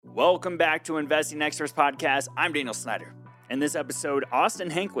Welcome back to Investing Experts Podcast. I'm Daniel Snyder. In this episode, Austin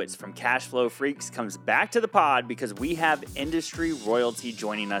Hankwitz from Cash Flow Freaks comes back to the pod because we have industry royalty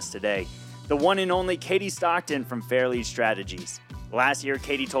joining us today. The one and only Katie Stockton from Fairlead Strategies. Last year,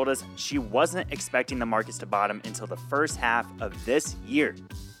 Katie told us she wasn't expecting the markets to bottom until the first half of this year.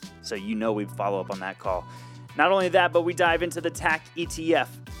 So you know we'd follow up on that call. Not only that, but we dive into the TACK ETF,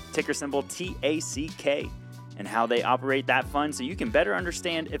 ticker symbol TACK, and how they operate that fund so you can better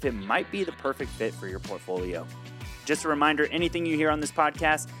understand if it might be the perfect fit for your portfolio. Just a reminder, anything you hear on this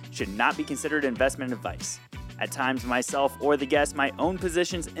podcast should not be considered investment advice. At times, myself or the guest might own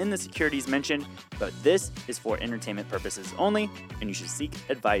positions in the securities mentioned, but this is for entertainment purposes only, and you should seek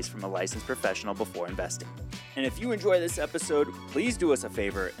advice from a licensed professional before investing. And if you enjoy this episode, please do us a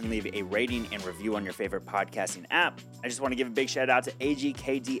favor and leave a rating and review on your favorite podcasting app. I just want to give a big shout out to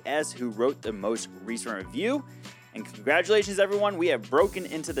AGKDS, who wrote the most recent review. And congratulations, everyone. We have broken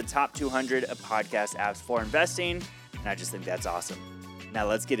into the top 200 of podcast apps for investing, and I just think that's awesome. Now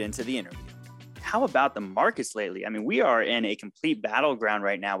let's get into the interview. How about the markets lately? I mean, we are in a complete battleground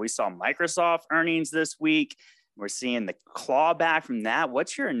right now. We saw Microsoft earnings this week. We're seeing the clawback from that.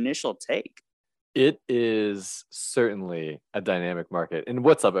 What's your initial take? It is certainly a dynamic market. And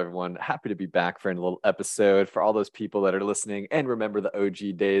what's up, everyone? Happy to be back for a little episode. For all those people that are listening and remember the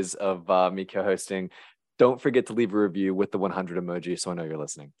OG days of me co-hosting, don't forget to leave a review with the 100 emoji so I know you're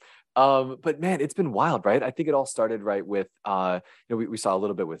listening. But man, it's been wild, right? I think it all started right with, we saw a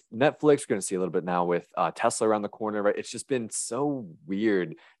little bit with Netflix. We're going to see a little bit now with Tesla around the corner, right? It's just been so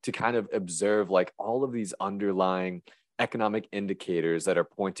weird to kind of observe like all of these underlying economic indicators that are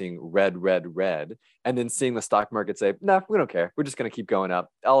pointing red, and then seeing the stock market say, no, we don't care. We're just going to keep going up.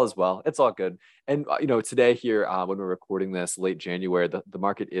 All is well. It's all good. And, today here, when we're recording this late January, the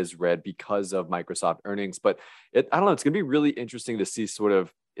market is red because of Microsoft earnings. But I don't know, it's going to be really interesting to see sort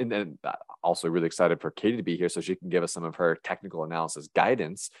of, and also really excited for Katie to be here so she can give us some of her technical analysis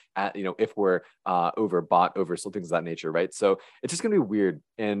guidance at, if we're overbought, oversold, things of that nature, right? So it's just going to be weird.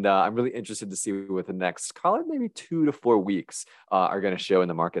 And I'm really interested to see what the next, call it maybe 2 to 4 weeks are going to show in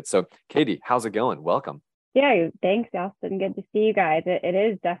the market. So Katie, how's it going? Welcome. Yeah, thanks, Austin. Good to see you guys. It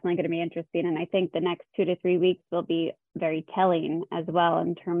is definitely going to be interesting. And I think the next 2 to 3 weeks will be very telling as well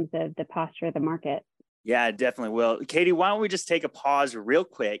in terms of the posture of the market. Yeah, it definitely will. Katie, why don't we just take a pause real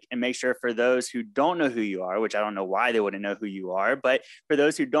quick and make sure for those who don't know who you are, which I don't know why they wouldn't know who you are, but for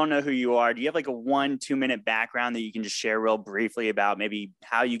those who don't know who you are, do you have like a 1-2 minute background that you can just share real briefly about maybe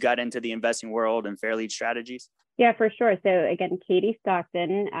how you got into the investing world and Fairlead Strategies? Yeah, for sure. So again, Katie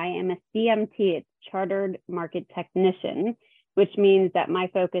Stockton, I am a CMT, it's Chartered Market Technician, which means that my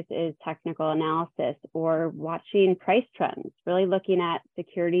focus is technical analysis or watching price trends, really looking at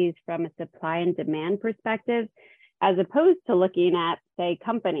securities from a supply and demand perspective, as opposed to looking at, say,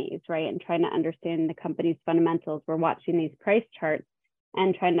 companies, right? And trying to understand the company's fundamentals. We're watching these price charts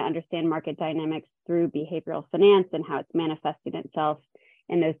and trying to understand market dynamics through behavioral finance and how it's manifesting itself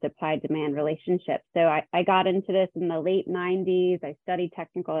in those supply-demand relationships. So I got into this in the late 90s. I studied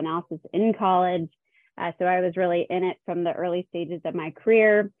technical analysis in college. So I was really in it from the early stages of my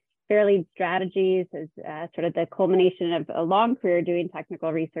career. Fairlead Strategies is sort of the culmination of a long career doing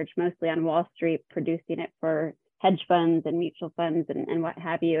technical research, mostly on Wall Street, producing it for hedge funds and mutual funds and what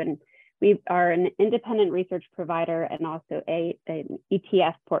have you. And we are an independent research provider and also an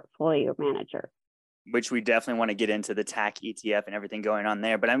ETF portfolio manager. Which we definitely want to get into the TACK ETF and everything going on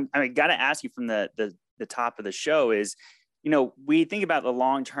there. But I got to ask you from the top of the show is, we think about the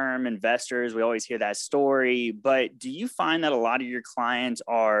long-term investors. We always hear that story, but do you find that a lot of your clients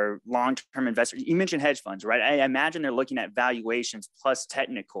are long-term investors? You mentioned hedge funds, right? I imagine they're looking at valuations plus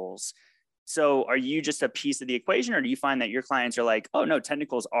technicals. So are you just a piece of the equation, or do you find that your clients are like, oh no,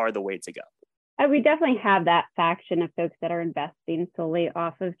 technicals are the way to go? We definitely have that faction of folks that are investing solely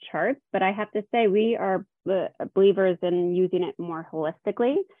off of charts, but I have to say we are believers in using it more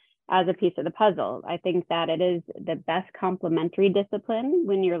holistically as a piece of the puzzle. I think that it is the best complementary discipline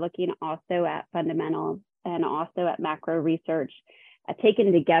when you're looking also at fundamentals and also at macro research.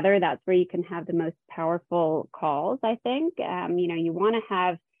 Taken together, that's where you can have the most powerful calls, I think. You want to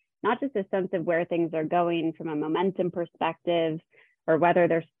have not just a sense of where things are going from a momentum perspective, or whether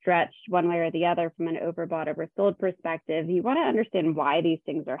they're stretched one way or the other from an overbought, oversold perspective. You want to understand why these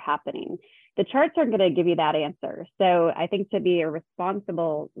things are happening. The charts aren't going to give you that answer. So I think to be a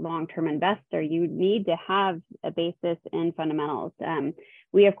responsible long-term investor, you need to have a basis in fundamentals.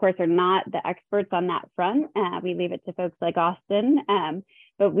 We, of course, are not the experts on that front. We leave it to folks like Austin,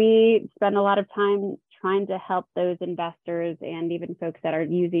 but we spend a lot of time trying to help those investors and even folks that are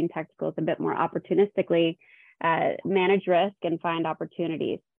using technicals a bit more opportunistically manage risk and find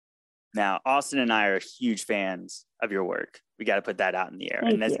opportunities. Now, Austin and I are huge fans of your work. We got to put that out in the air.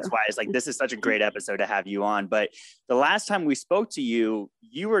 Thank and this you. is why it's like, this is such a great episode to have you on. But the last time we spoke to you,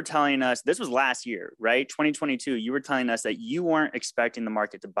 you were telling us, this was last year, right? 2022, you were telling us that you weren't expecting the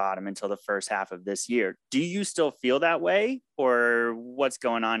market to bottom until the first half of this year. Do you still feel that way, or what's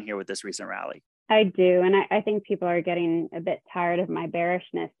going on here with this recent rally? I do. And I think people are getting a bit tired of my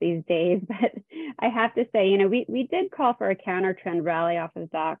bearishness these days. But I have to say, we did call for a counter trend rally off of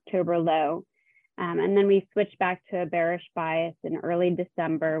the October low. And then we switched back to a bearish bias in early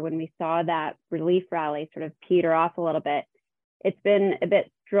December when we saw that relief rally sort of peter off a little bit. It's been a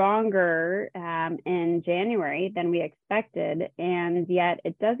bit stronger in January than we expected, and yet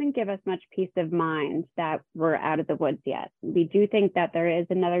it doesn't give us much peace of mind that we're out of the woods yet. We do think that there is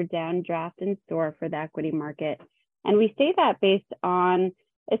another downdraft in store for the equity market, and we say that based on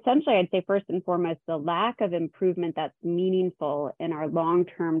essentially, I'd say first and foremost, the lack of improvement that's meaningful in our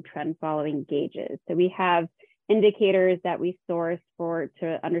long-term trend following gauges. So we have indicators that we source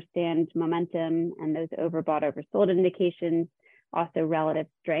to understand momentum and those overbought, oversold indications, also relative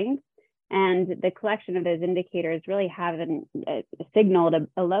strength. And the collection of those indicators really haven't signaled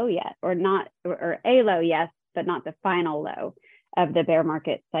a low yet, or a low, yes, but not the final low of the bear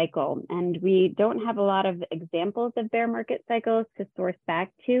market cycle. And we don't have a lot of examples of bear market cycles to source back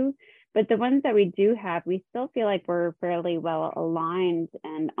to, but the ones that we do have, we still feel like we're fairly well aligned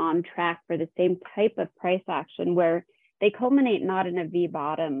and on track for the same type of price action where they culminate not in a V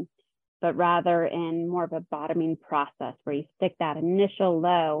bottom, but rather in more of a bottoming process where you stick that initial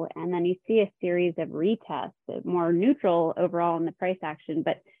low and then you see a series of retests, more neutral overall in the price action,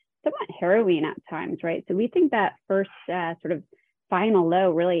 but somewhat harrowing at times, right? So we think that first sort of final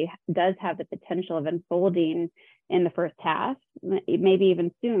low really does have the potential of unfolding in the first half, maybe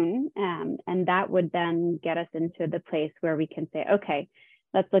even soon. And that would then get us into the place where we can say, okay,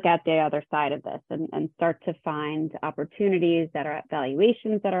 let's look at the other side of this and start to find opportunities that are at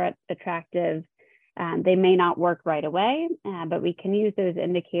valuations that are attractive. They may not work right away, but we can use those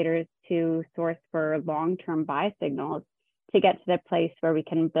indicators to source for long-term buy signals to get to the place where we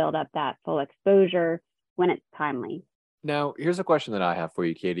can build up that full exposure when it's timely. Now, here's a question that I have for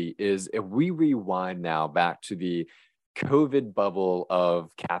you, Katie, is if we rewind now back to the COVID bubble of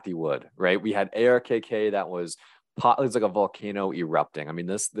Cathie Wood, right? We had ARKK that was it's like a volcano erupting. I mean,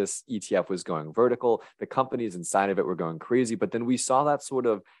 this ETF was going vertical. The companies inside of it were going crazy. But then we saw that sort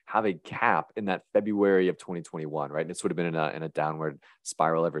of have a cap in that February of 2021, right? And it's sort of been in a downward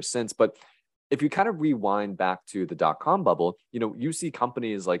spiral ever since. But if you kind of rewind back to the dot-com bubble, you see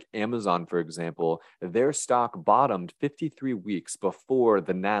companies like Amazon, for example, their stock bottomed 53 weeks before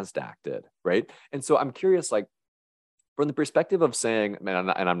the NASDAQ did, right? And so I'm curious, like, from the perspective of saying,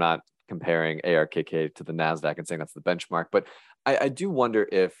 and I'm not comparing ARKK to the NASDAQ and saying that's the benchmark, but I do wonder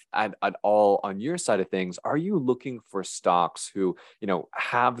if at all on your side of things, are you looking for stocks who,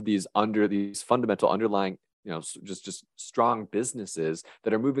 have these fundamental underlying, just strong businesses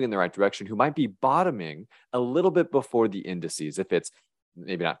that are moving in the right direction, who might be bottoming a little bit before the indices, if it's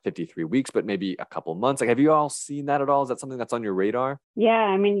maybe not 53 weeks, but maybe a couple months? Like, have you all seen that at all? Is that something that's on your radar? Yeah,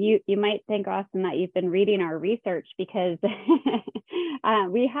 I mean, you might think, Austin, that you've been reading our research because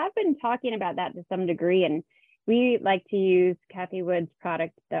we have been talking about that to some degree. And we like to use Cathie Wood's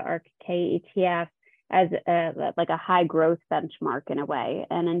product, the ARKK ETF, as like a high growth benchmark in a way.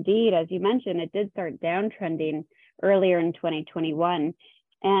 And indeed, as you mentioned, it did start downtrending earlier in 2021.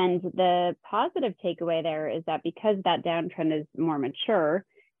 And the positive takeaway there is that because that downtrend is more mature,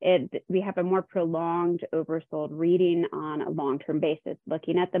 we have a more prolonged oversold reading on a long-term basis.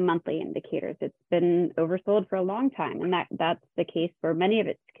 Looking at the monthly indicators, it's been oversold for a long time. And that's the case for many of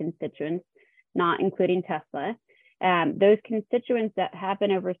its constituents, not including Tesla. Those constituents that have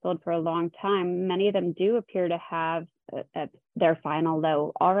been oversold for a long time, many of them do appear to have their final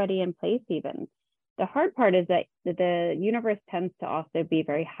low already in place even. The hard part is that the universe tends to also be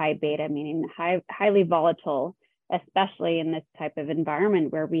very high beta, meaning highly volatile, especially in this type of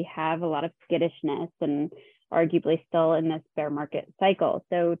environment where we have a lot of skittishness and arguably still in this bear market cycle.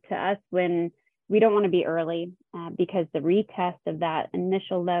 So to us, when we don't want to be early because the retest of that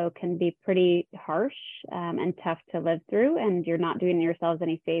initial low can be pretty harsh and tough to live through, and you're not doing yourselves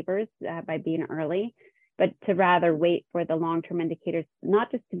any favors by being early, but to rather wait for the long-term indicators,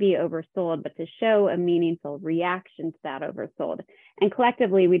 not just to be oversold, but to show a meaningful reaction to that oversold. And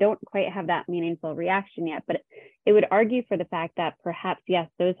collectively, we don't quite have that meaningful reaction yet, but it would argue for the fact that perhaps, yes,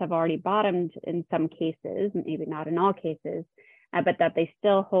 those have already bottomed in some cases, maybe not in all cases, but that they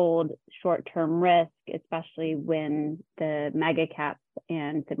still hold short-term risk, especially when the mega caps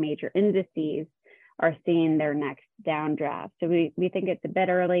and the major indices are seeing their next downdraft. So we think it's a bit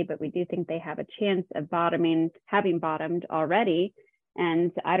early, but we do think they have a chance of having bottomed already.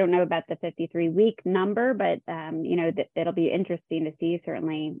 And I don't know about the 53-week number, but it'll be interesting to see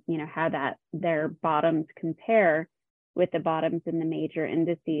certainly, how their bottoms compare with the bottoms in the major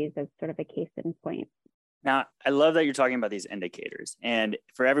indices as sort of a case in point. Now, I love that you're talking about these indicators. And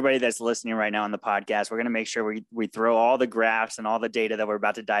for everybody that's listening right now on the podcast, we're going to make sure we throw all the graphs and all the data that we're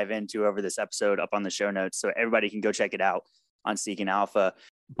about to dive into over this episode up on the show notes so everybody can go check it out on Seeking Alpha.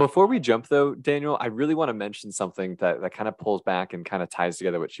 Before we jump though, Daniel, I really want to mention something that kind of pulls back and kind of ties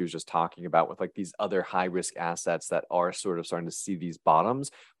together what she was just talking about with like these other high risk assets that are sort of starting to see these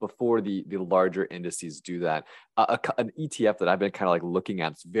bottoms before the larger indices do that. An ETF that I've been kind of like looking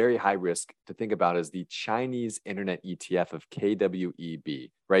at, it's very high risk to think about, is the Chinese internet ETF of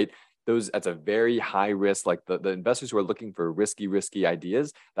KWEB, right? That's a very high risk, like the investors who are looking for risky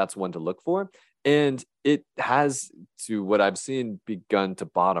ideas, that's one to look for. And it has, to what I've seen, begun to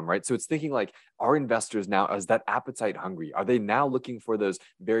bottom, right? So it's thinking like, are investors now, is that appetite hungry? Are they now looking for those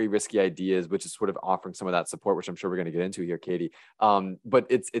very risky ideas, which is sort of offering some of that support, which I'm sure we're going to get into here, Katie. But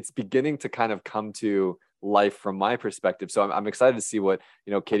it's beginning to kind of come to life from my perspective. So I'm excited to see what,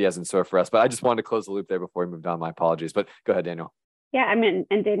 Katie has in store for us. But I just wanted to close the loop there before we moved on. My apologies, but go ahead, Daniel. Yeah, I mean,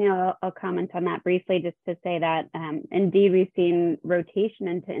 and Daniel, I'll comment on that briefly just to say that indeed we've seen rotation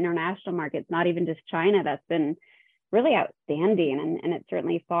into international markets, not even just China. That's been really outstanding, and it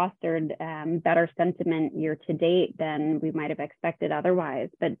certainly fostered better sentiment year to date than we might have expected otherwise.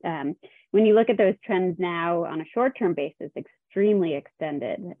 But when you look at those trends now on a short-term basis, extremely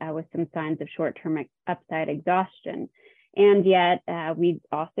extended with some signs of short-term upside exhaustion. And yet we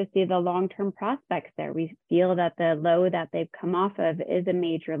also see the long-term prospects there. We feel that the low that they've come off of is a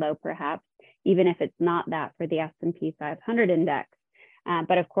major low, perhaps, even if it's not that for the S&P 500 index.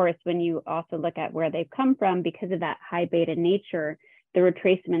 But of course, when you also look at where they've come from, because of that high beta nature, the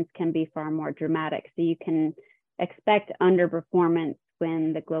retracements can be far more dramatic. So you can expect underperformance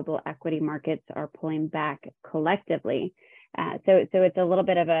when the global equity markets are pulling back collectively. So it's a little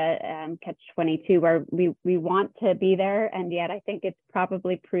bit of a catch-22 where we want to be there, and yet I think it's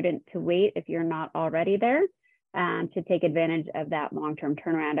probably prudent to wait if you're not already there to take advantage of that long-term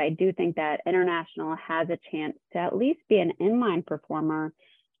turnaround. I do think that international has a chance to at least be an inline performer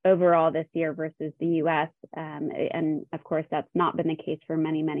overall this year versus the US. And of course, that's not been the case for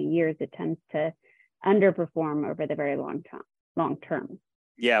many, many years. It tends to underperform over the very long term.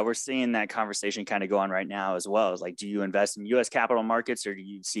 Yeah, we're seeing that conversation kind of go on right now as well. It's like, do you invest in U.S. capital markets or do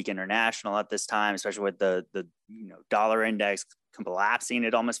you seek international at this time, especially with the dollar index collapsing,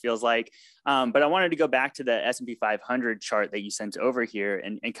 it almost feels like. But I wanted to go back to the S&P 500 chart that you sent over here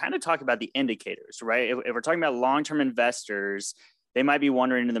and kind of talk about the indicators, right? If we're talking about long-term investors, they might be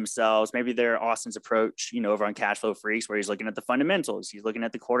wondering to themselves, maybe they're Austin's approach, over on Cash Flow Freaks, where he's looking at the fundamentals, he's looking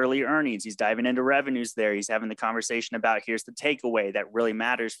at the quarterly earnings, he's diving into revenues there, he's having the conversation about here's the takeaway that really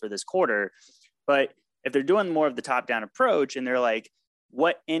matters for this quarter. But if they're doing more of the top-down approach and they're like,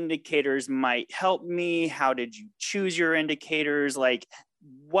 what indicators might help me? How did you choose your indicators? Like,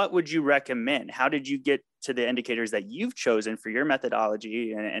 what would you recommend? How did you get to the indicators that you've chosen for your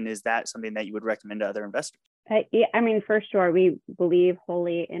methodology? And is that something that you would recommend to other investors? Yeah, I mean, for sure, we believe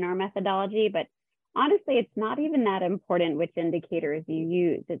wholly in our methodology, but honestly, it's not even that important which indicators you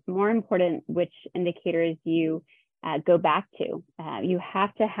use. It's more important which indicators you go back to. You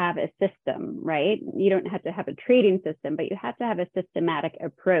have to have a system, right? You don't have to have a trading system, but you have to have a systematic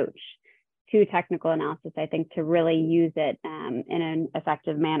approach to technical analysis, I think, to really use it in an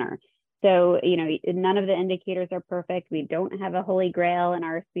effective manner. So, none of the indicators are perfect. We don't have a holy grail in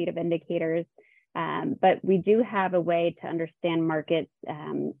our suite of indicators. But we do have a way to understand markets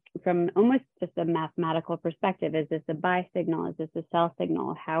from almost just a mathematical perspective. Is this a buy signal? Is this a sell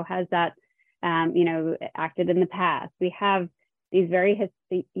signal? How has that, acted in the past? We have these very,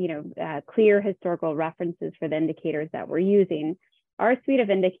 clear historical references for the indicators that we're using. Our suite of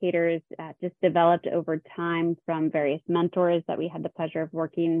indicators just developed over time from various mentors that we had the pleasure of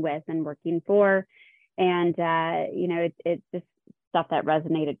working with and working for. And, it's just stuff that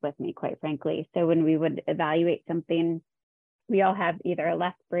resonated with me, quite frankly. So when we would evaluate something, we all have either a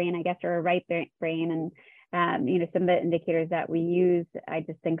left brain, I guess, or a right brain. And, some of the indicators that we use, I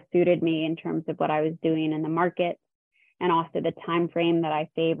just think suited me in terms of what I was doing in the market and also the time frame that I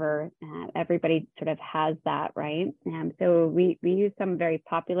favor. Everybody sort of has that, right? So we use some very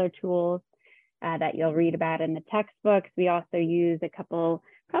popular tools that you'll read about in the textbooks. We also use a couple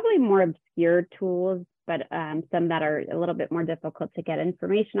probably more obscure tools, but some that are a little bit more difficult to get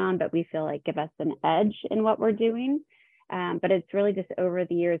information on, but we feel like give us an edge in what we're doing. But it's really just over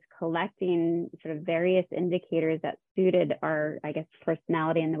the years collecting sort of various indicators that suited our, I guess,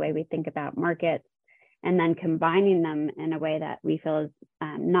 personality and the way we think about markets, and then combining them in a way that we feel is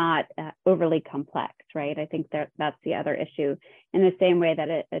not overly complex, right? I think that's the other issue. In the same way that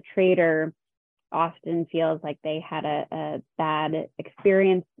a trader often feels like they had a bad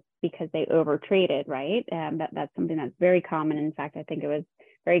experience because they over traded, right? That's something that's very common. In fact, I think it was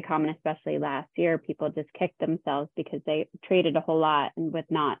very common, especially last year. People just kicked themselves because they traded a whole lot and with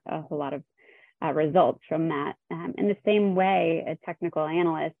not a whole lot of results from that. In the same way, a technical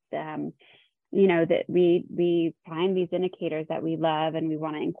analyst, that we find these indicators that we love and we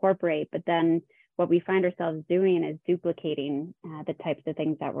want to incorporate, but then what we find ourselves doing is duplicating the types of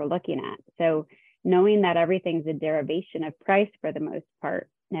things that we're looking at. So knowing that everything's a derivation of price for the most part,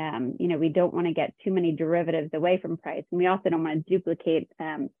 we don't want to get too many derivatives away from price. And we also don't want to duplicate,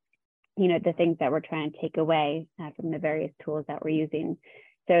 the things that we're trying to take away from the various tools that we're using.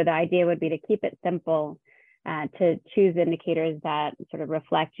 So the idea would be to keep it simple, to choose indicators that sort of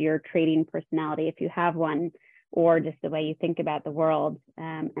reflect your trading personality, if you have one, or just the way you think about the world,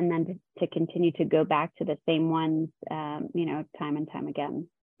 and then to continue to go back to the same ones, time and time again.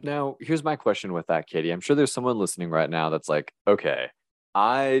 Now, here's my question with that, Katie. I'm sure there's someone listening right now that's like, okay,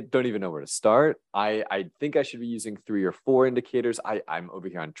 I don't even know where to start. I think I should be using 3 or 4 indicators. I'm over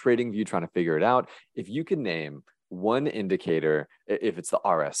here on TradingView trying to figure it out. If you can name one indicator, if it's the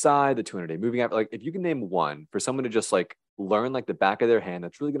RSI, the 200-day moving average, like if you can name one for someone to just like learn like the back of their hand,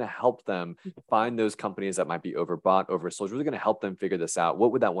 that's really going to help them find those companies that might be overbought, oversold, really going to help them figure this out,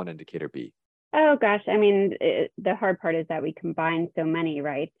 what would that one indicator be? Oh gosh, I mean, the hard part is that we combine so many,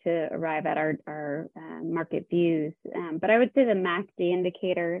 right, to arrive at our market views. But I would say the MACD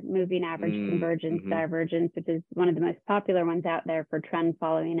indicator, moving average convergence, divergence, which is one of the most popular ones out there for trend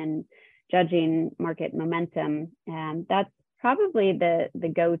following and judging market momentum. That's probably the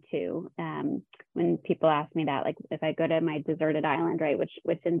go-to when people ask me that, like if I go to my deserted island, right,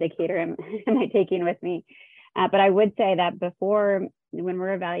 which indicator am I taking with me? But I would say that when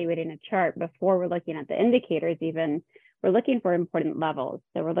we're evaluating a chart, before we're looking at the indicators even, we're looking for important levels.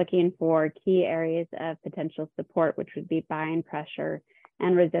 So we're looking for key areas of potential support, which would be buying pressure,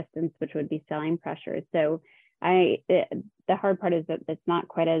 and resistance, which would be selling pressure. So the hard part is that it's not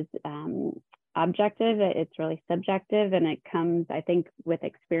quite as objective. It's really subjective, and it comes, I think, with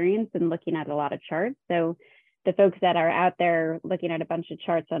experience and looking at a lot of charts. So the folks that are out there looking at a bunch of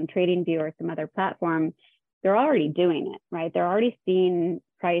charts on TradingView or some other platform, they're already doing it, right? They're already seeing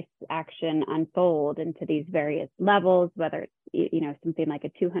price action unfold into these various levels, whether it's, something like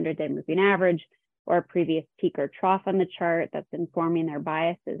a 200-day moving average or a previous peak or trough on the chart that's informing their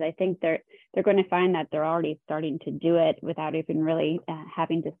biases. I think they're going to find that they're already starting to do it without even really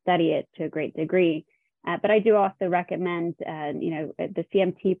having to study it to a great degree. But I do also recommend, the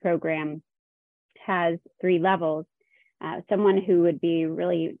CMT program has 3 levels. Someone who would be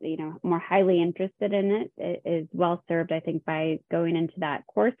really, more highly interested in it is well served, I think, by going into that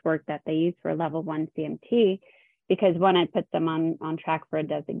coursework that they use for level 1 CMT, because 1, it puts them on track for a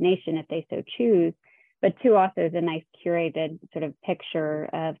designation if they so choose, but 2, also is a nice curated sort of picture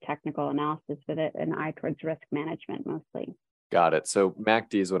of technical analysis with an eye towards risk management mostly. Got it. So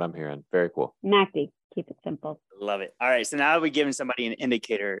MACD is what I'm hearing. Very cool. MACD, keep it simple. Love it. All right. So now that we've given somebody an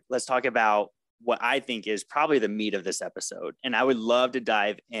indicator, let's talk about what I think is probably the meat of this episode. And I would love to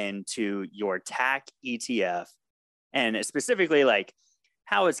dive into your TACK ETF, and specifically like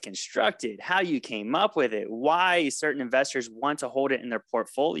how it's constructed, how you came up with it, why certain investors want to hold it in their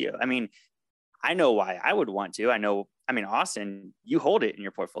portfolio. I mean, I know why I would want to. Austin, you hold it in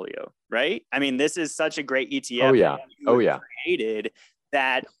your portfolio, right? I mean, this is such a great ETF. Oh yeah. Created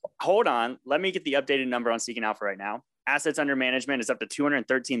that. Hold on. Let me get the updated number on Seeking Alpha right now. Assets under management is up to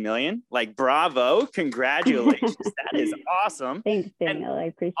 213 million. Like, bravo. Congratulations. That is awesome. Thanks, Daniel. I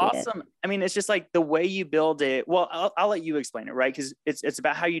appreciate it. Awesome. I mean, it's just like the way you build it. Well, I'll let you explain it, right? Because it's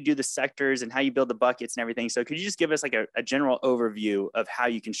about how you do the sectors and how you build the buckets and everything. So could you just give us like a general overview of how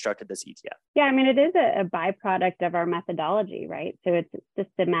you constructed this ETF? Yeah, I mean, it is a byproduct of our methodology, right? So it's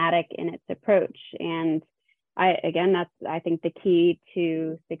systematic in its approach. And that's, I think, the key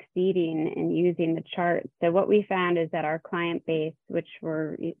to succeeding in using the chart. So what we found is that our client base, which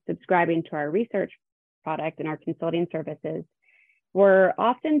were subscribing to our research product and our consulting services, were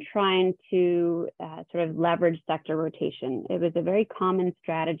often trying to sort of leverage sector rotation. It was a very common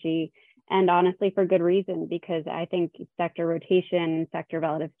strategy, and honestly, for good reason, because I think sector rotation, sector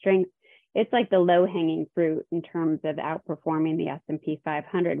relative strength, it's like the low-hanging fruit in terms of outperforming the S&P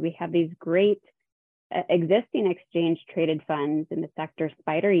 500. We have these great existing exchange traded funds in the sector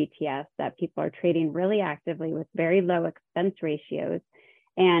spider ETFs that people are trading really actively with very low expense ratios.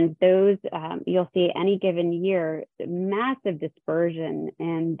 And those, you'll see any given year, massive dispersion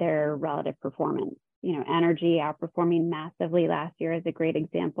in their relative performance. Energy outperforming massively last year is a great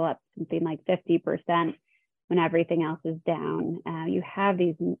example, up something like 50% when everything else is down. You have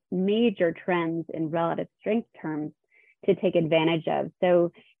these major trends in relative strength terms to take advantage of.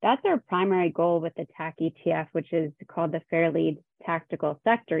 So that's our primary goal with the TACK ETF, which is called the Fairlead Tactical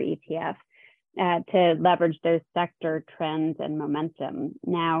Sector ETF, to leverage those sector trends and momentum.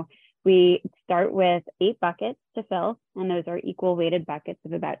 Now, we start with 8 buckets to fill, and those are equal weighted buckets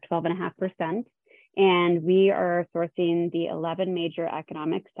of about 12.5%. And we are sourcing the 11 major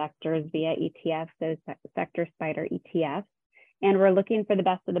economic sectors via ETFs, those sector spider ETFs. And we're looking for the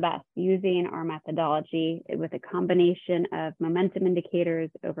best of the best using our methodology with a combination of momentum indicators,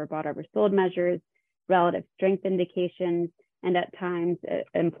 overbought, oversold measures, relative strength indications, and at times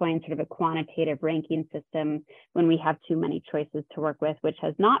employing sort of a quantitative ranking system when we have too many choices to work with, which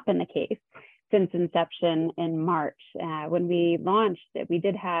has not been the case since inception in March. When we launched it, we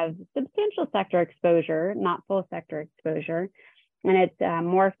did have substantial sector exposure, not full sector exposure, and it's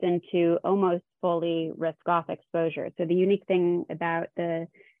morphed into almost fully risk-off exposure. So the unique thing about the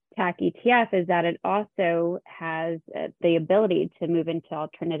TACK ETF is that it also has the ability to move into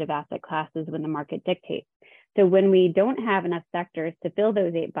alternative asset classes when the market dictates. So when we don't have enough sectors to fill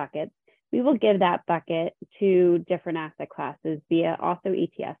those 8 buckets, we will give that bucket to different asset classes via also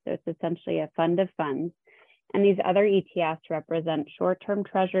ETFs. So it's essentially a fund of funds. And these other ETFs represent short-term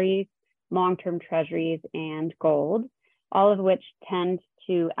treasuries, long-term treasuries, and gold, all of which tend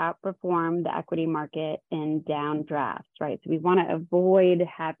to outperform the equity market in downdrafts, right? So we want to avoid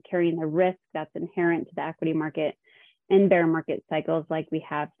carrying the risk that's inherent to the equity market in bear market cycles like we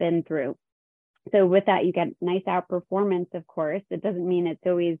have been through. So with that, you get nice outperformance, of course. It doesn't mean it's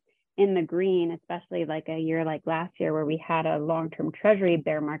always in the green, especially like a year like last year where we had a long-term treasury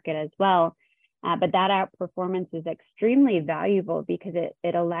bear market as well. But that outperformance is extremely valuable because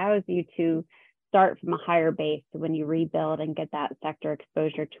it allows you to start from a higher base when you rebuild and get that sector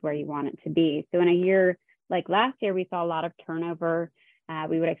exposure to where you want it to be. So in a year like last year, we saw a lot of turnover.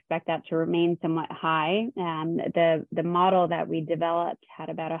 We would expect that to remain somewhat high. The model that we developed had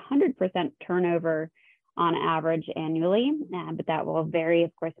about 100% turnover on average annually, but that will vary,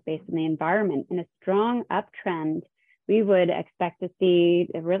 of course, based on the environment. In a strong uptrend, we would expect to see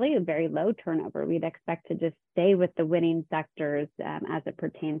really a very low turnover. We'd expect to just stay with the winning sectors as it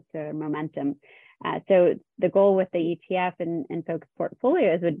pertains to momentum. So the goal with the ETF and folks'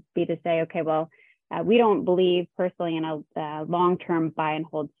 portfolios would be to say, okay, well, we don't believe personally in a long-term buy and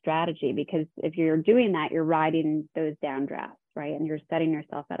hold strategy, because if you're doing that, you're riding those downdrafts, right? And you're setting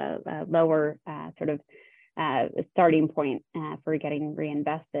yourself at a lower starting point for getting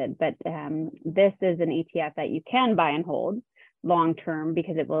reinvested. But this is an ETF that you can buy and hold long-term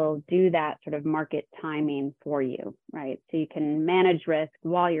because it will do that sort of market timing for you, right? So you can manage risk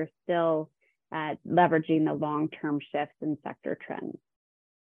while you're still leveraging the long-term shifts in sector trends.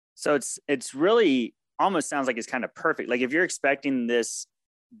 So it's really almost sounds like it's kind of perfect. Like if you're expecting this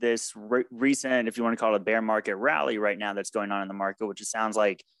recent, if you want to call it a bear market rally right now that's going on in the market, which it sounds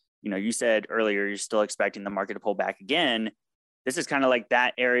like, you said earlier, you're still expecting the market to pull back again. This is kind of like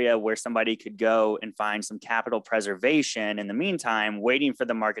that area where somebody could go and find some capital preservation in the meantime, waiting for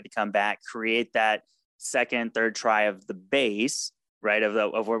the market to come back, create that second, third try of the base, right? Of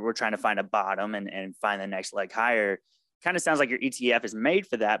where we're trying to find a bottom and find the next leg higher. Kind of sounds like your ETF is made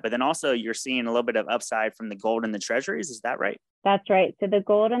for that, but then also you're seeing a little bit of upside from the gold and the treasuries. Is that right? That's right. So the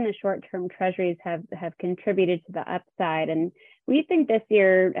gold and the short-term treasuries have contributed to the upside. And we think this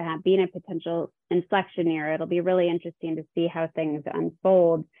year being a potential inflection year, it'll be really interesting to see how things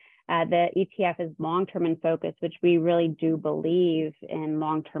unfold. The ETF is long-term in focus, which we really do believe in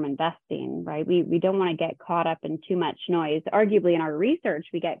long-term investing, right? We don't want to get caught up in too much noise. Arguably in our research,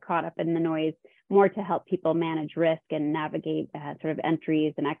 we get caught up in the noise more to help people manage risk and navigate sort of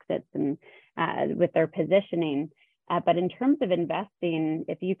entries and exits and with their positioning. But in terms of investing,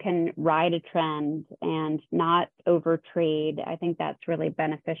 if you can ride a trend and not overtrade, I think that's really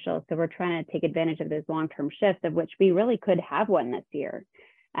beneficial. So we're trying to take advantage of those long-term shifts, of which we really could have one this year.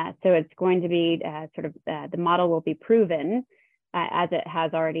 So it's going to be the model will be proven as it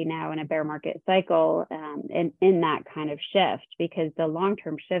has already now in a bear market cycle in that kind of shift, because the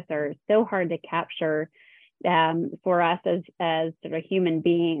long-term shifts are so hard to capture for us as sort of human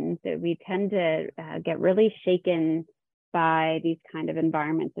beings. That we tend to get really shaken by these kind of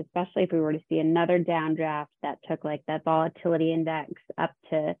environments, especially if we were to see another downdraft that took like that volatility index up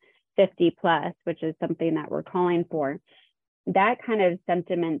to 50 plus, which is something that we're calling for, that kind of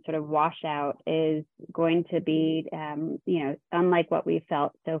sentiment sort of washout is going to be, unlike what we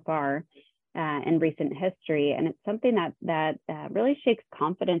felt so far in recent history. And it's something that really shakes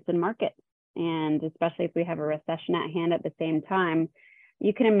confidence in markets. And especially if we have a recession at hand at the same time,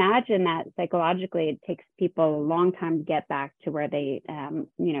 you can imagine that psychologically it takes people a long time to get back to where they,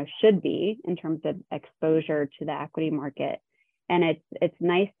 should be in terms of exposure to the equity market. And it's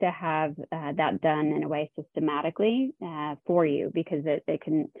nice to have that done in a way systematically for you, because it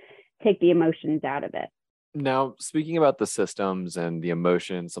can take the emotions out of it. Now, speaking about the systems and the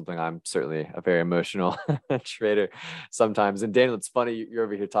emotions, something I'm certainly a very emotional trader sometimes. And Daniel, it's funny you're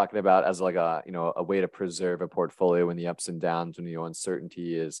over here talking about as like a way to preserve a portfolio when the ups and downs, when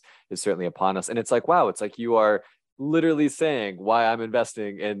uncertainty is certainly upon us. And it's like, wow, it's like you are literally saying why I'm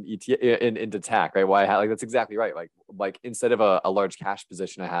investing in into TACK, right? Why that's exactly right. Like instead of a large cash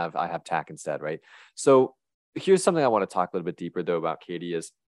position, I have TACK instead, right? So here's something I want to talk a little bit deeper though about, Katie,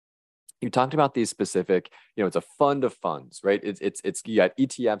 is you talked about these specific, it's a fund of funds, right? It's you got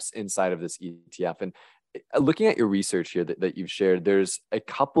ETFs inside of this ETF. And looking at your research here that you've shared, there's a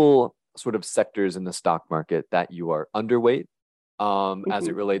couple sort of sectors in the stock market that you are underweight as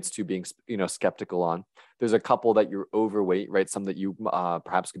it relates to being, skeptical on. There's a couple that you're overweight, right? Some that you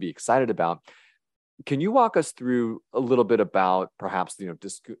perhaps could be excited about. Can you walk us through a little bit about perhaps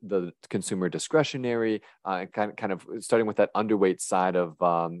the consumer discretionary, kind of starting with that underweight side of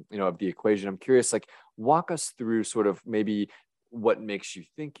of the equation? I'm curious, like walk us through sort of maybe what makes you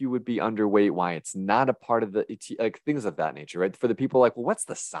think you would be underweight, why it's not a part of the like things of that nature, right? For the people like, well, what's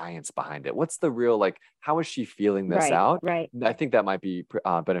the science behind it? What's the real how is she feeling this out? Right. I think that might be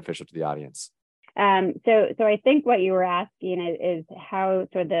beneficial to the audience. So I think what you were asking is how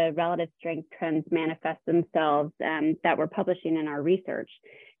sort of the relative strength trends manifest themselves that we're publishing in our research.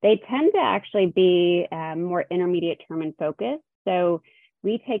 They tend to actually be more intermediate term in focus. So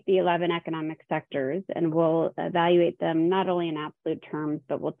we take the 11 economic sectors and we'll evaluate them not only in absolute terms,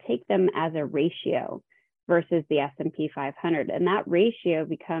 but we'll take them as a ratio versus the S&P 500. And that ratio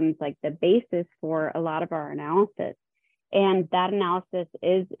becomes like the basis for a lot of our analysis. And that analysis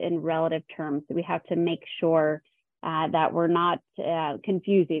is in relative terms. So we have to make sure that we're not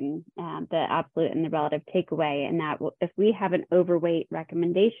confusing the absolute and the relative takeaway. And that if we have an overweight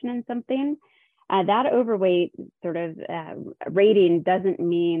recommendation in something, that overweight sort of rating doesn't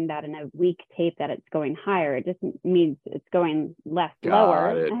mean that in a weak tape that it's going higher. It just means it's going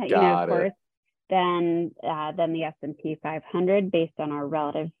lower, of course, than the S&P 500 based on our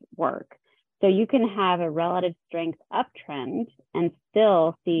relative work. So you can have a relative strength uptrend and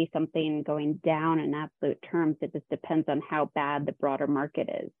still see something going down in absolute terms. It just depends on how bad the broader market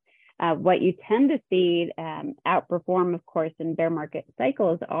is. What you tend to see outperform, of course, in bear market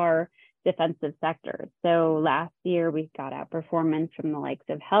cycles are defensive sectors. So last year we got outperformance from the likes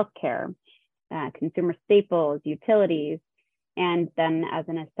of healthcare, consumer staples, utilities, and then as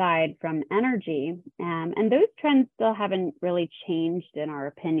an aside from energy, and those trends still haven't really changed in our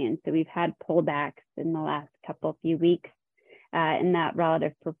opinion. So we've had pullbacks in the last few weeks in that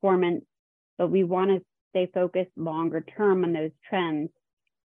relative performance, but we want to stay focused longer term on those trends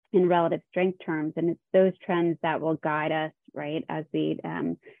in relative strength terms. And it's those trends that will guide us, right, as we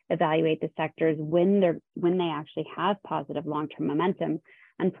evaluate the sectors when they actually have positive long-term momentum.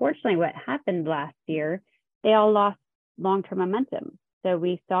 Unfortunately, what happened last year, they all lost long-term momentum. So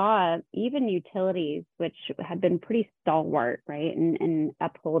we saw even utilities, which had been pretty stalwart, right, in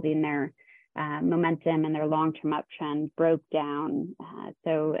upholding their momentum and their long-term uptrend, broke down.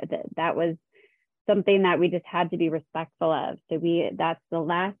 So that was something that we just had to be respectful of. So that's the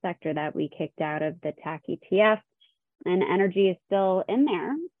last sector that we kicked out of the TACK ETF, and energy is still in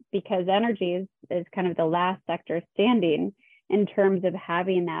there because energy is kind of the last sector standing in terms of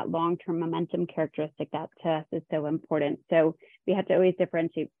having that long-term momentum characteristic that to us is so important. So we have to always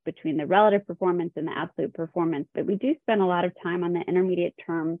differentiate between the relative performance and the absolute performance, but we do spend a lot of time on the intermediate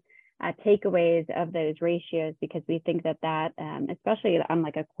term takeaways of those ratios, because we think that especially on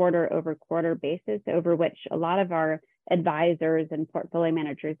like a quarter over quarter basis, over which a lot of our advisors and portfolio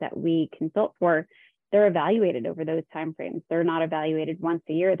managers that we consult for, they're evaluated over those timeframes. They're not evaluated once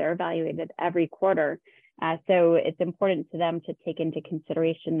a year, they're evaluated every quarter. So it's important to them to take into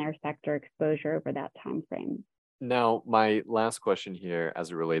consideration their sector exposure over that time frame. Now, my last question here as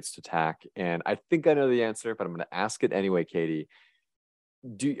it relates to TACK, and I think I know the answer, but I'm going to ask it anyway, Katie.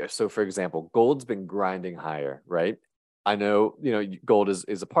 So for example, gold's been grinding higher, right? I know, gold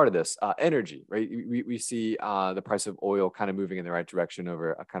is a part of this. Energy, right? We see the price of oil kind of moving in the right direction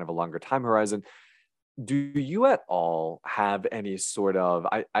over a kind of a longer time horizon. Do you at all have any sort of,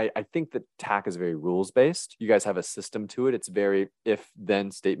 I think that TACK is very rules based. You guys have a system to it. It's very if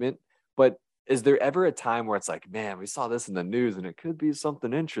then statement. But is there ever a time where it's like, man, we saw this in the news and it could be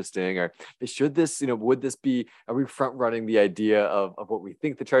something interesting? Or should this, would this be, are we front running the idea of what we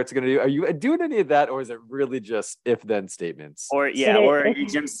think the charts are going to do? Are you doing any of that? Or is it really just if then statements? Or or you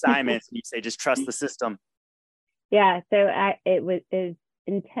Jim Simons, you say, just trust the system. Yeah. So it is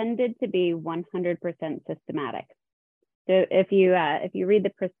intended to be 100% systematic. So if you read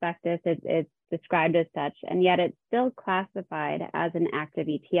the prospectus, it's described as such, and yet it's still classified as an active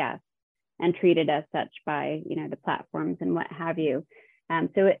ETF and treated as such by the platforms and what have you.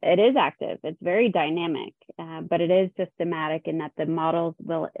 So it is active. It's very dynamic, but it is systematic in that the models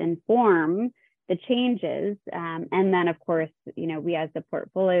will inform the changes, and then of course we as the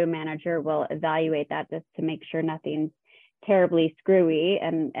portfolio manager will evaluate that just to make sure nothing's terribly screwy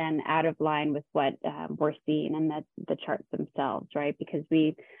and out of line with what we're seeing in the charts themselves, right? Because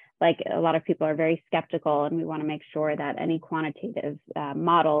we, like a lot of people, are very skeptical, and we want to make sure that any quantitative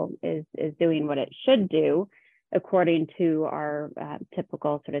model is doing what it should do according to our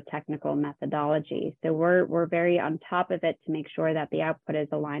typical sort of technical methodology. So we're very on top of it to make sure that the output is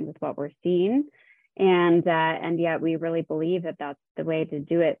aligned with what we're seeing. And yet we really believe that that's the way to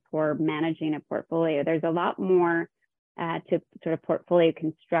do it for managing a portfolio. There's a lot more to sort of portfolio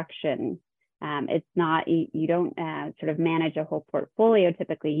construction. It's not, you don't sort of manage a whole portfolio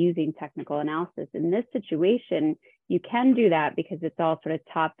typically using technical analysis. In this situation, you can do that because it's all sort of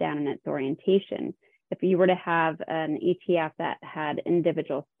top down in its orientation. If you were to have an ETF that had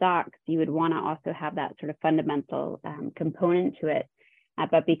individual stocks, you would want to also have that sort of fundamental component to it.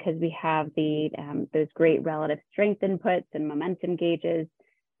 But because we have those great relative strength inputs and momentum gauges,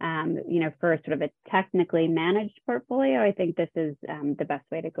 for sort of a technically managed portfolio, I think this is the best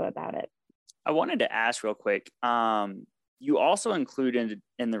way to go about it. I wanted to ask real quick. You also included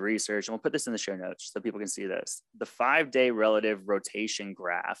in the research, and we'll put this in the show notes so people can see this, the 5-day relative rotation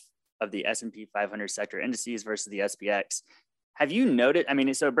graph of the S&P 500 sector indices versus the SPX. Have you noted,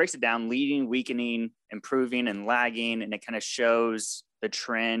 so it breaks it down, leading, weakening, improving, and lagging, and it kind of shows the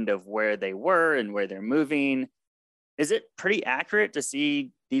trend of where they were and where they're moving. Is it pretty accurate to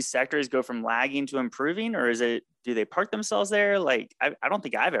see these sectors go from lagging to improving, or do they park themselves there? Like, I don't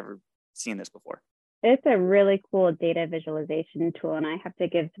think I've ever seen this before. It's a really cool data visualization tool, and I have to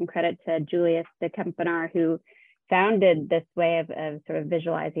give some credit to Julius de Kempenaar, who founded this way of sort of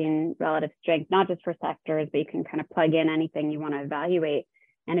visualizing relative strength, not just for sectors, but you can kind of plug in anything you want to evaluate.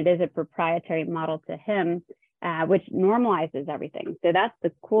 And it is a proprietary model to him, which normalizes everything. So that's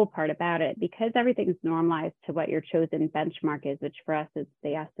the cool part about it, because everything's normalized to what your chosen benchmark is, which for us is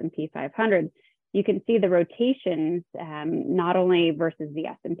the S&P 500. You can see the rotations, not only versus the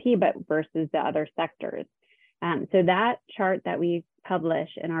S&P, but versus the other sectors. So that chart that we publish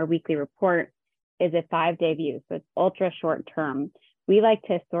in our weekly report is a 5-day view. So it's ultra short term. We like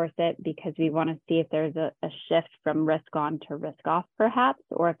to source it because we want to see if there's a shift from risk on to risk off, perhaps,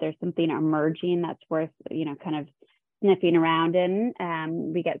 or if there's something emerging that's worth, kind of sniffing around in.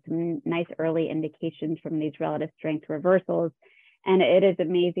 We get some nice early indications from these relative strength reversals. And it is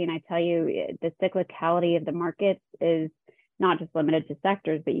amazing. I tell you, the cyclicality of the markets is not just limited to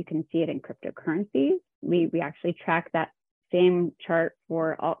sectors, but you can see it in cryptocurrencies. We actually track that same chart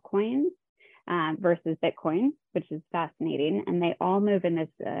for altcoins versus Bitcoin, which is fascinating. And they all move in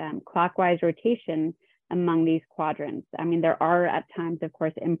this clockwise rotation among these quadrants. There are at times, of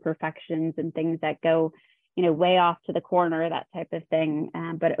course, imperfections and things that go, way off to the corner, that type of thing.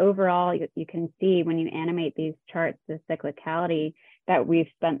 But overall, you can see when you animate these charts, the cyclicality that we've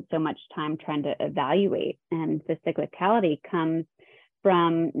spent so much time trying to evaluate. And the cyclicality comes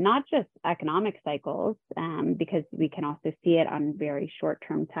from not just economic cycles, because we can also see it on very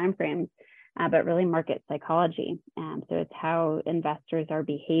short-term timeframes, but really market psychology. So it's how investors are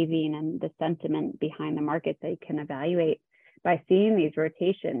behaving and the sentiment behind the market that you can evaluate by seeing these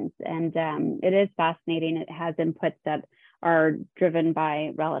rotations. And it is fascinating. It has inputs that are driven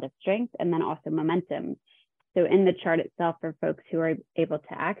by relative strength and then also momentum. So in the chart itself, for folks who are able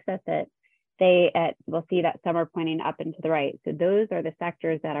to access it, they will see that some are pointing up and to the right. So those are the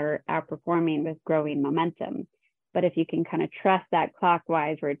sectors that are outperforming with growing momentum. But if you can kind of trust that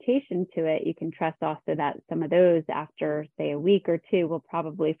clockwise rotation to it, you can trust also that some of those after, say, a week or two will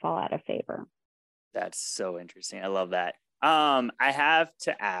probably fall out of favor. That's so interesting. I love that. I have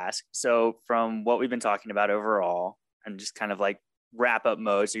to ask, so from what we've been talking about overall, and just kind of like wrap up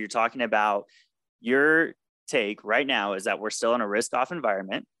mode. So you're talking about your take right now is that we're still in a risk off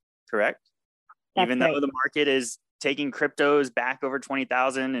environment, correct? That's Even right. though the market is taking cryptos back over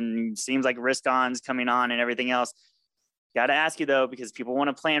 20,000 and seems like risk on's coming on and everything else. Got to ask you though, because people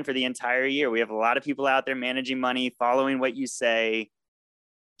want to plan for the entire year. We have a lot of people out there managing money, following what you say.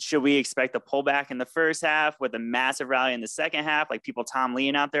 Should we expect a pullback in the first half with a massive rally in the second half, like people Tom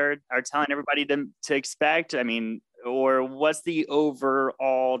Lee out there are telling everybody to expect? I mean, or what's the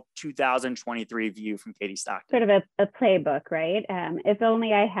overall 2023 view from Katie Stockton? Sort of a playbook, right? If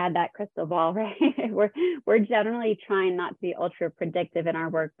only I had that crystal ball, right? We're generally trying not to be ultra predictive in our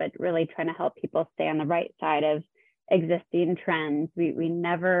work, but really trying to help people stay on the right side of existing trends. We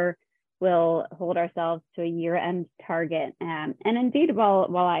never will hold ourselves to a year-end target. And indeed,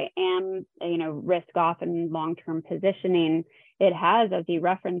 while I am, risk off and long-term positioning, it has, as you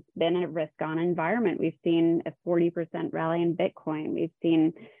referenced, been a risk-on environment. We've seen a 40% rally in Bitcoin. We've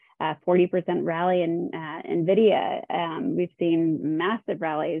seen a 40% rally in NVIDIA. We've seen massive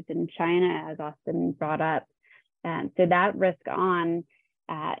rallies in China, as Austin brought up. So that risk-on,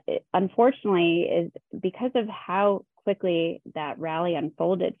 unfortunately, is because of how quickly that rally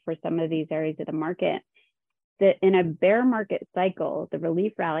unfolded for some of these areas of the market, that in a bear market cycle, the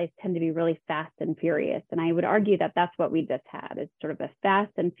relief rallies tend to be really fast and furious. And I would argue that that's what we just had, is sort of a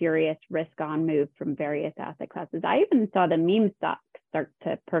fast and furious risk on move from various asset classes. I even saw the meme stocks start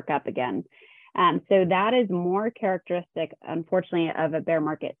to perk up again. So that is more characteristic, unfortunately, of a bear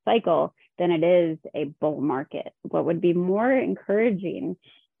market cycle than it is a bull market. What would be more encouraging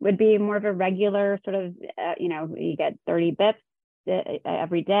would be more of a regular sort of, you get 30 bips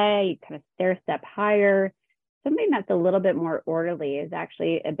every day, you kind of stair step higher. Something that's a little bit more orderly is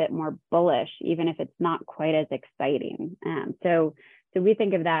actually a bit more bullish, even if it's not quite as exciting. So we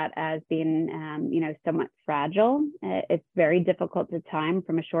think of that as being, somewhat fragile. It's very difficult to time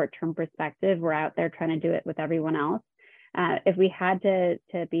from a short-term perspective. We're out there trying to do it with everyone else. If we had to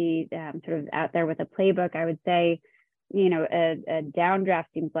be sort of out there with a playbook, I would say, a downdraft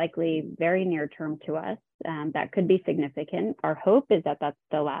seems likely very near term to us. That could be significant. Our hope is that that's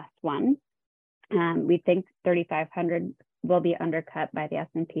the last one. We think 3,500 will be undercut by the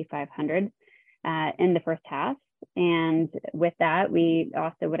S&P 500 in the first half. And with that, we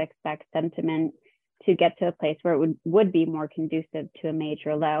also would expect sentiment to get to a place where it would be more conducive to a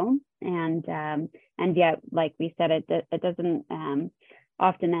major low. And yet, like we said, it doesn't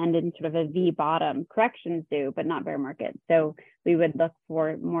often end in sort of a V bottom. Corrections do, but not bear market. So we would look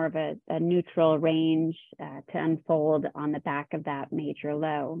for more of a neutral range to unfold on the back of that major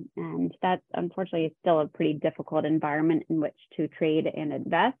low. And that's unfortunately still a pretty difficult environment in which to trade and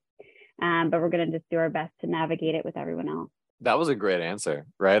invest. But we're going to just do our best to navigate it with everyone else. That was a great answer,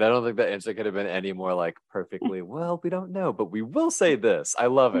 right? I don't think that answer could have been any more like perfectly, well, we don't know, but we will say this. I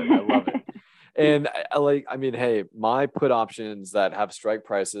love it. I love it. And hey, my put options that have strike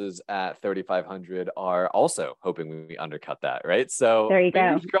prices at 3,500 are also hoping we undercut that, right? So there you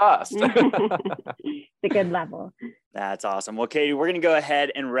go. Crossed. It's a good level. That's awesome. Well, Katie, we're going to go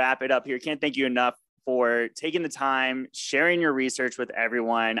ahead and wrap it up here. Can't thank you enough for taking the time, sharing your research with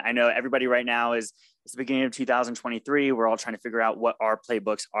everyone. I know everybody right now it's the beginning of 2023. We're all trying to figure out what our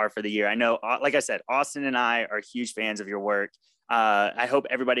playbooks are for the year. I know, like I said, Austin and I are huge fans of your work. I hope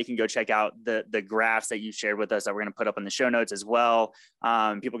everybody can go check out the graphs that you shared with us that we're going to put up in the show notes as well.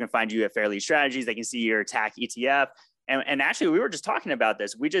 People can find you at Fairlead Strategies. They can see your TACK ETF. And actually, we were just talking about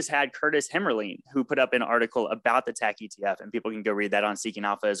this. We just had Curtis Himmerling, who put up an article about the TACK ETF, and people can go read that on Seeking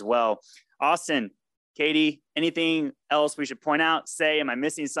Alpha as well. Austin, Katie, anything else we should point out, say, am I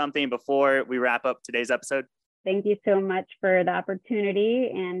missing something before we wrap up today's episode? Thank you so much for the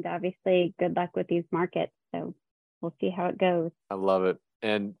opportunity, and obviously good luck with these markets. So we'll see how it goes. I love it.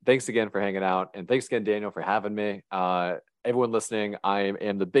 And thanks again for hanging out. And thanks again, Daniel, for having me. Everyone listening, I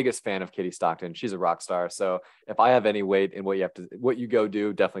am the biggest fan of Katie Stockton. She's a rock star. So if I have any weight in what you go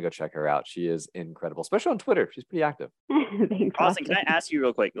do, definitely go check her out. She is incredible, especially on Twitter. She's pretty active. Thanks, Austin, can I ask you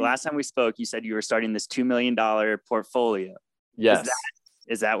real quick? The last time we spoke, you said you were starting this $2 million portfolio. Yes.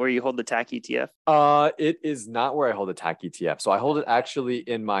 Is that where you hold the TACK ETF? It is not where I hold the TACK ETF. So I hold it actually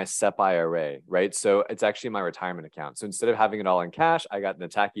in my SEP IRA, right? So it's actually my retirement account. So instead of having it all in cash, I got the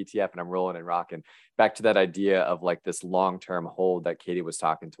TACK ETF and I'm rolling and rocking. Back to that idea of like this long-term hold that Katie was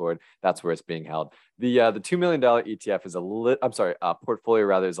talking toward. That's where it's being held. The $2 million ETF is portfolio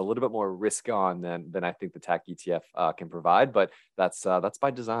rather is a little bit more risk on than I think the TACK ETF can provide, but that's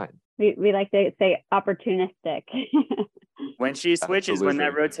by design. We like to say opportunistic. When she switches, Absolutely. when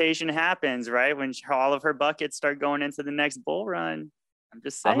that rotation happens, right? When all of her buckets start going into the next bull run. I'm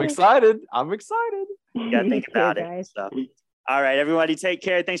just saying. I'm excited. Yeah, think about it. So, all right, everybody, take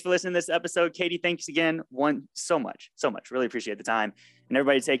care. Thanks for listening to this episode. Katie, thanks again. So much. Really appreciate the time. And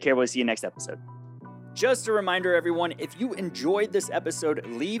everybody take care. We'll see you next episode. Just a reminder, everyone, if you enjoyed this episode,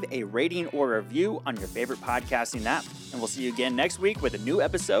 leave a rating or review on your favorite podcasting app, and we'll see you again next week with a new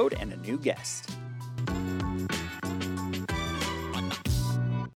episode and a new guest.